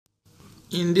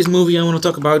In this movie I want to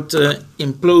talk about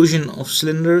implosion of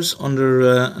cylinders under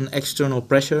an external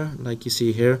pressure, like you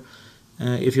see here.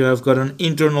 If you have got an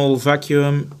internal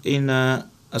vacuum in a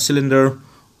cylinder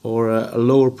or a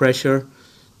lower pressure,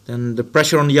 then the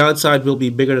pressure on the outside will be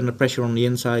bigger than the pressure on the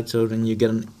inside, so then you get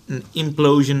an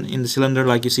implosion in the cylinder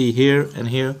like you see here and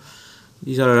here.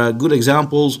 These are good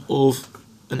examples of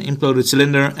an imploded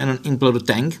cylinder and an imploded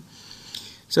tank.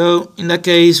 So in that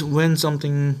case, when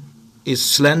something is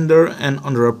slender and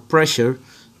under a pressure,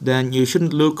 then you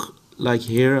shouldn't look like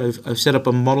here. I've set up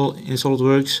a model in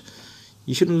SolidWorks.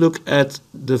 You shouldn't look at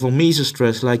the von Mises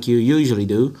stress like you usually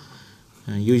do.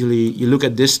 Usually you look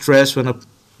at this stress when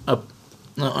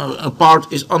a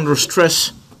part is under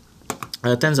stress,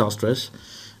 tensile stress,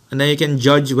 and then you can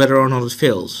judge whether or not it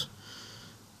fails.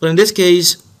 But in this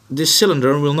case, this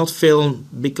cylinder will not fail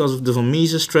because of the von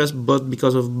Mises stress, but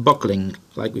because of buckling,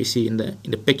 like we see in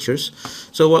the pictures.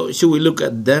 So what should we look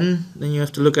at then? Then you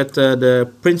have to look at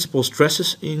the principal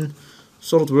stresses in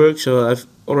SolidWorks. So I've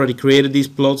already created these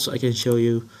plots. I can show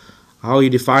you how you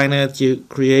define it. You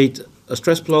create a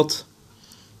stress plot.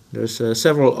 There's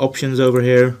several options over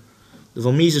here. The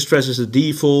von Mises stress is the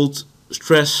default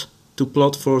stress to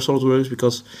plot for SolidWorks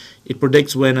because it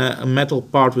predicts when a metal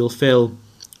part will fail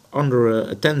under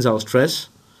a tensile stress.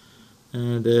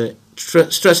 The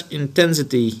stress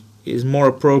intensity is more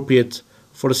appropriate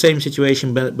for the same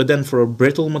situation, but then for a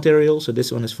brittle material. So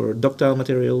this one is for a ductile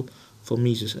material, von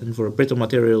Mises, and for a brittle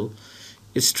material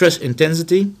it's stress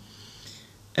intensity.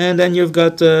 And then you've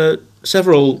got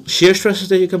several shear stresses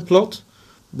that you can plot,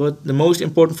 but the most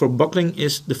important for buckling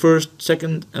is the first,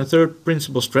 second and third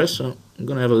principal stress. So I'm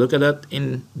going to have a look at that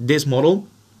in this model,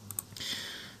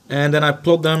 and then I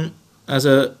plot them as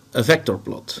a vector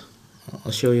plot.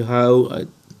 I'll show you how. I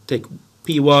take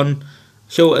P1,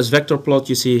 show as vector plot,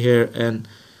 you see here, and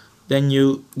then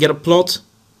you get a plot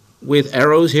with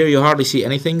arrows. Here you hardly see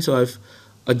anything, so I've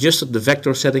adjusted the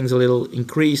vector settings a little,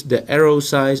 increased the arrow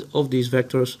size of these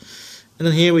vectors, and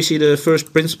then here we see the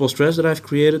first principal stress that I've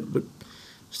created, but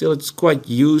still it's quite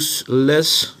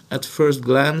useless at first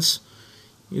glance.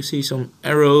 You see some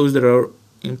arrows that are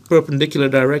in perpendicular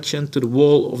direction to the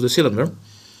wall of the cylinder.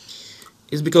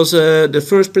 It's because the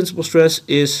first principal stress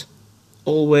is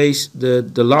always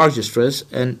the largest stress,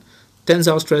 and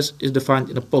tensile stress is defined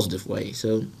in a positive way.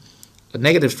 So a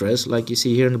negative stress, like you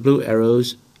see here in the blue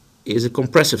arrows, is a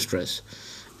compressive stress.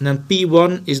 And then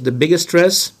P1 is the biggest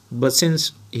stress, but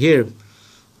since here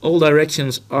all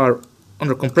directions are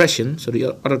under compression, so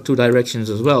the other two directions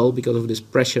as well, because of this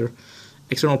pressure,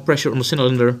 external pressure on the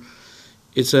cylinder,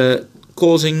 it's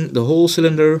causing the whole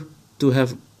cylinder to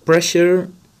have pressure,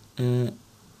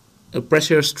 a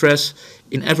pressure stress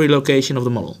in every location of the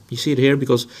model. You see it here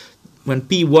because when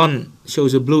P1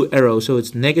 shows a blue arrow, so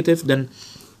it's negative, then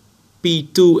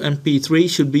P2 and P3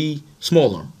 should be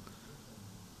smaller.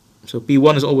 So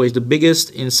P1 is always the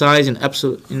biggest in size,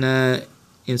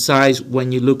 in size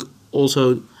when you look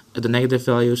also at the negative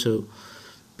value. So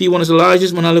P1 is the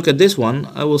largest. When I look at this one,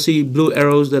 I will see blue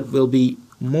arrows that will be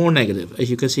more negative,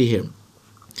 as you can see here.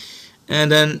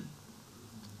 And then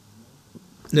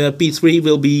the P3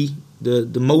 will be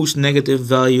the most negative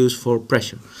values for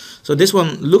pressure. So this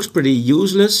one looks pretty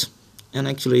useless, and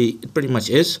actually it pretty much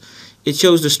is. It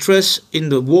shows the stress in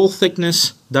the wall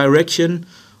thickness direction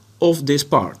of this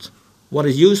part. What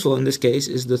is useful in this case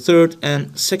is the third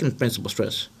and second principal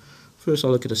stress. First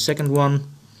I'll look at the second one.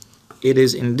 It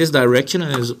is in this direction,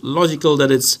 and it's logical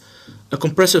that it's a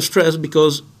compressive stress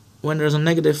because when there's a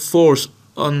negative force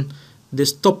on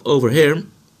this top over here,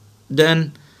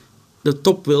 then the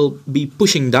top will be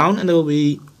pushing down and there will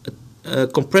be a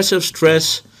compressive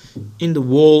stress in the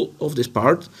wall of this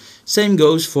part. Same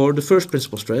goes for the first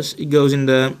principal stress. It goes in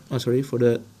the, for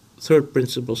the third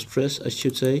principal stress, I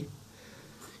should say.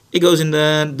 It goes in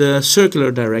the circular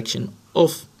direction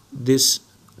of this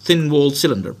thin-walled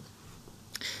cylinder.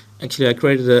 Actually, I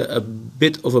created a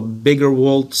bit of a bigger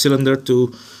walled cylinder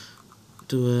to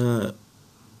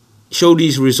show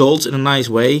these results in a nice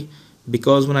way,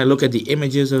 because when I look at the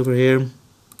images over here,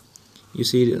 you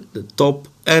see the top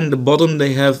and the bottom,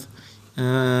 they have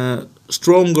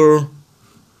stronger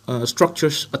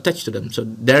structures attached to them, so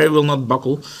there it will not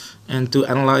buckle. And to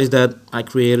analyze that, I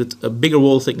created a bigger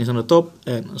wall thickness on the top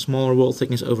and a smaller wall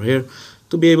thickness over here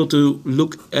to be able to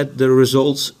look at the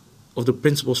results of the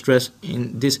principal stress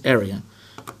in this area.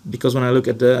 Because when I look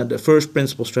at the first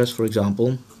principal stress, for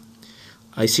example,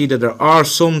 I see that there are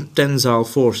some tensile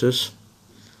forces.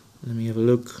 Let me have a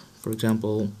look. For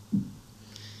example,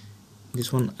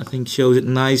 this one I think shows it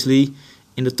nicely.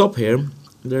 In the top here,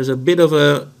 there's a bit of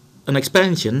an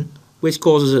expansion which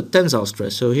causes a tensile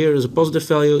stress. So here is a positive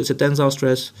value, it's a tensile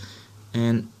stress,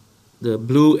 and the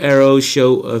blue arrows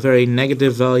show a very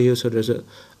negative value, so there's a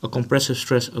compressive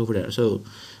stress over there. So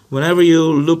whenever you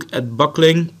look at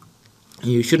buckling,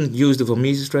 you shouldn't use the von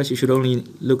Mises stress. You should only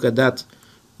look at that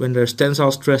when there's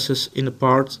tensile stresses in the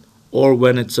part or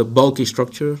when it's a bulky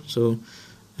structure, so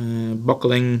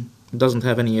buckling doesn't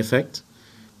have any effect.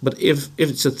 But if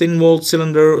it's a thin-walled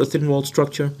cylinder, a thin-walled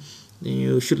structure, then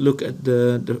you should look at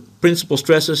the principal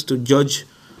stresses to judge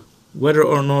whether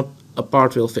or not a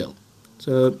part will fail.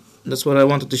 So that's what I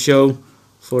wanted to show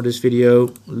for this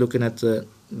video, looking at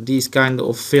these kind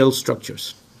of failed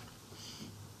structures.